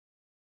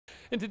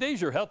In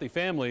today's Your Healthy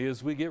Family,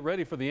 as we get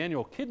ready for the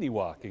annual Kidney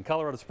Walk in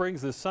Colorado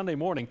Springs this Sunday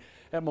morning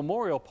at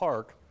Memorial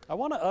Park, I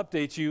want to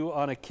update you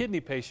on a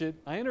kidney patient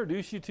I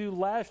introduced you to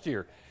last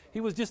year.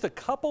 He was just a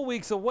couple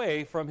weeks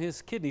away from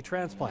his kidney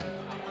transplant.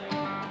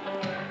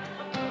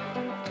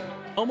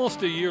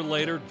 Almost a year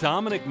later,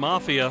 Dominic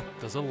Maffia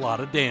does a lot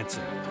of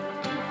dancing.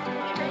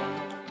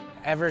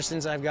 Ever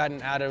since I've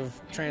gotten out of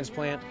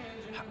transplant,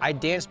 I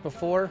danced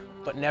before,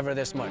 but never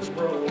this much.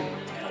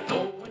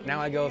 Now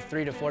I go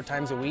 3 to 4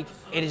 times a week.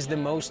 It is the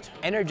most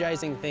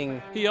energizing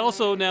thing. He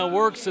also now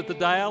works at the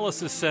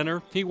dialysis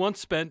center he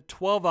once spent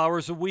 12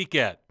 hours a week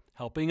at,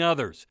 helping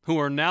others who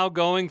are now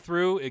going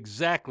through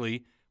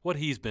exactly what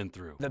he's been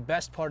through. The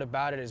best part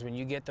about it is when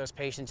you get those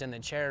patients in the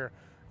chair,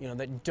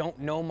 that don't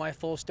know my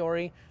full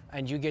story,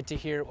 and you get to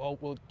hear, oh,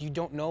 well, you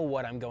don't know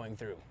what I'm going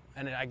through.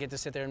 And I get to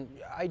sit there and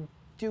I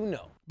do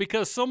know.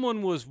 Because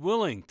someone was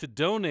willing to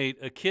donate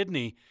a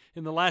kidney.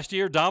 In the last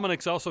year,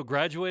 Dominic's also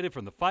graduated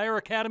from the Fire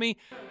Academy,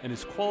 and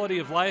his quality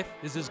of life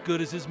is as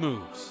good as his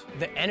moves.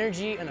 The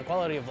energy and the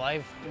quality of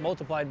life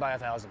multiplied by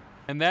 1,000.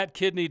 And that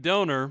kidney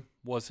donor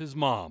was his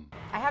mom.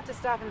 I have to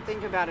stop and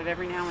think about it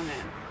every now and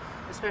then,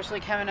 especially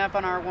coming up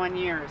on our 1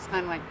 year. It's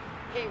kind of like,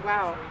 hey,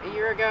 wow, a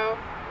year ago,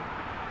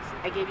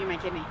 I gave you my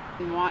kidney.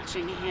 And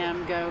watching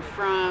him go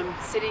from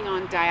sitting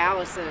on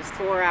dialysis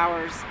 4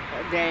 hours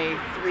a day,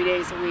 3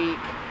 days a week,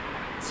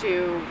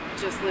 to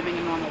just living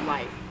a normal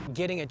life.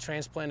 Getting a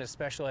transplant, as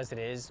special as it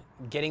is,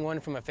 getting one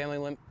from a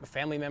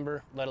family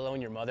member, let alone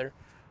your mother,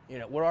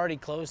 we're already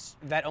close.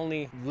 That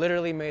only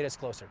literally made us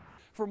closer.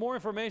 For more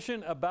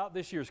information about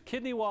this year's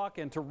Kidney Walk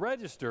and to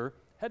register,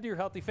 head to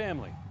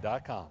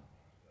yourhealthyfamily.com.